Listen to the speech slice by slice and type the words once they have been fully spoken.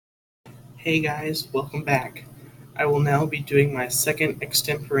Hey guys, welcome back. I will now be doing my second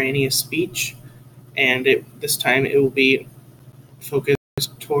extemporaneous speech, and this time it will be focused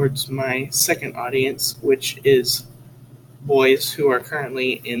towards my second audience, which is boys who are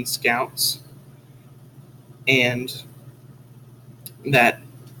currently in Scouts, and that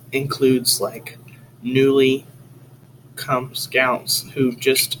includes like newly come Scouts who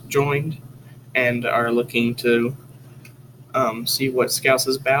just joined and are looking to see what Scouts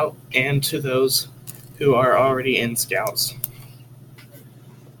is about, and to those who are already in Scouts.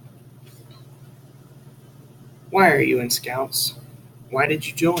 Why are you in Scouts? Why did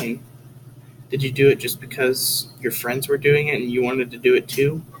you join? Did you do it just because your friends were doing it and you wanted to do it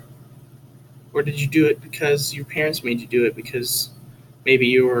too? Or did you do it because your parents made you do it because maybe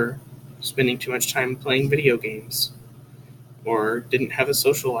you were spending too much time playing video games? Or didn't have a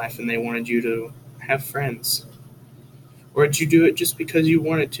social life and they wanted you to have friends? Or did you do it just because you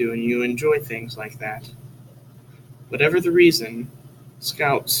wanted to and you enjoy things like that? Whatever the reason,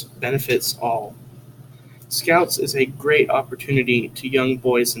 Scouts benefits all. Scouts is a great opportunity to young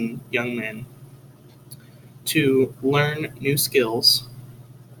boys and young men to learn new skills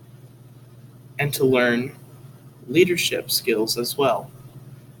and to learn leadership skills as well,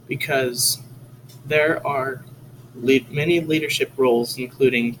 because there are many leadership roles,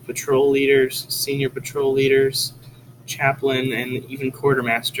 including patrol leaders, senior patrol leaders, chaplain, and even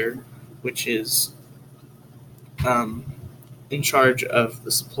quartermaster, which is in charge of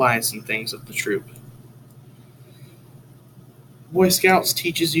the supplies and things of the troop. Boy Scouts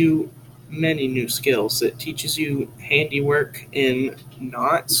teaches you many new skills. It teaches you handiwork in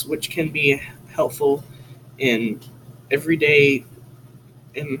knots, which can be helpful in everyday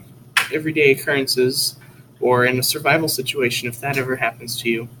occurrences or in a survival situation if that ever happens to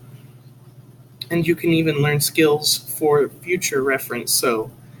you. And you can even learn skills for future reference. So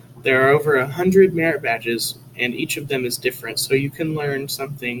there are over 100 merit badges, and each of them is different. So you can learn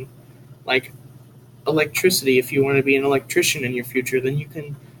something like electricity. If you want to be an electrician in your future, then you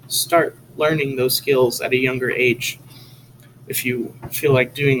can start learning those skills at a younger age if you feel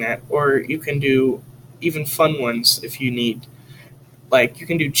like doing that. Or you can do even fun ones if you need. Like you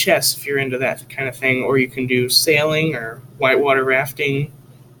can do chess if you're into that kind of thing, or you can do sailing or whitewater rafting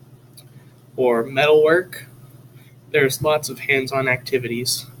or metalwork. There's lots of hands-on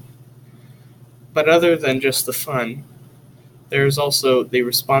activities. But other than just the fun, there's also the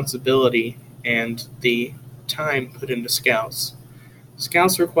responsibility and the time put into Scouts.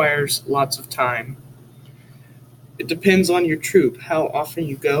 Scouts requires lots of time. It depends on your troop, how often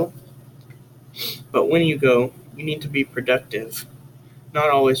you go, but when you go, you need to be productive, not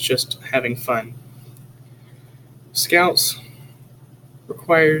always just having fun. Scouts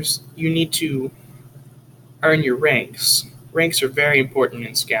requires you need to earn your ranks. Ranks are very important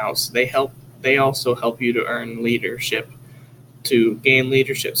in Scouts. They also help you to earn leadership, to gain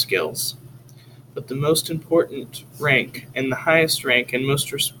leadership skills. But the most important rank, and the highest rank and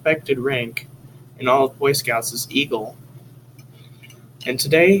most respected rank in all of Boy Scouts, is Eagle. And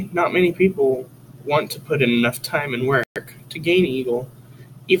today, not many people want to put in enough time and work to gain Eagle,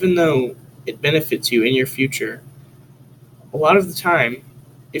 even though it benefits you in your future. A lot of the time,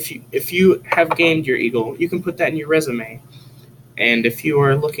 if you have gained your Eagle, you can put that in your resume. And if you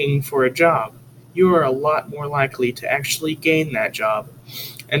are looking for a job, you are a lot more likely to actually gain that job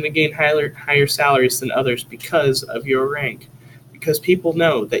and to gain higher salaries than others because of your rank. Because people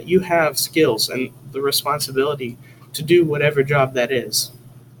know that you have skills and the responsibility to do whatever job that is.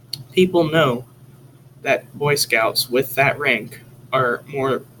 People know that Boy Scouts with that rank are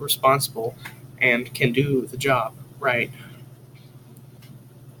more responsible and can do the job right.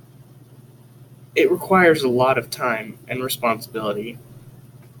 It requires a lot of time and responsibility.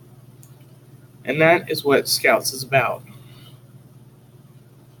 And that is what Scouts is about.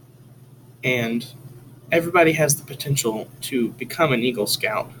 And everybody has the potential to become an Eagle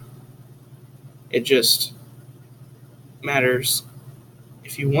Scout. It just matters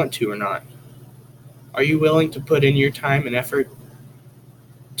if you want to or not. Are you willing to put in your time and effort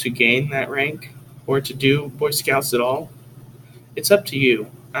to gain that rank or to do Boy Scouts at all? It's up to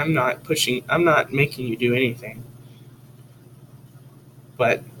you. I'm not making you do anything.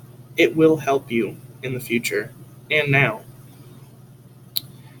 But it will help you in the future and now.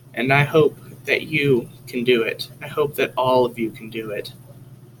 And I hope that you can do it. I hope that all of you can do it.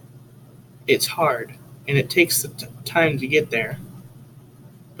 It's hard, and it takes the time to get there,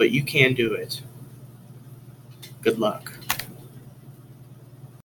 but you can do it. Good luck.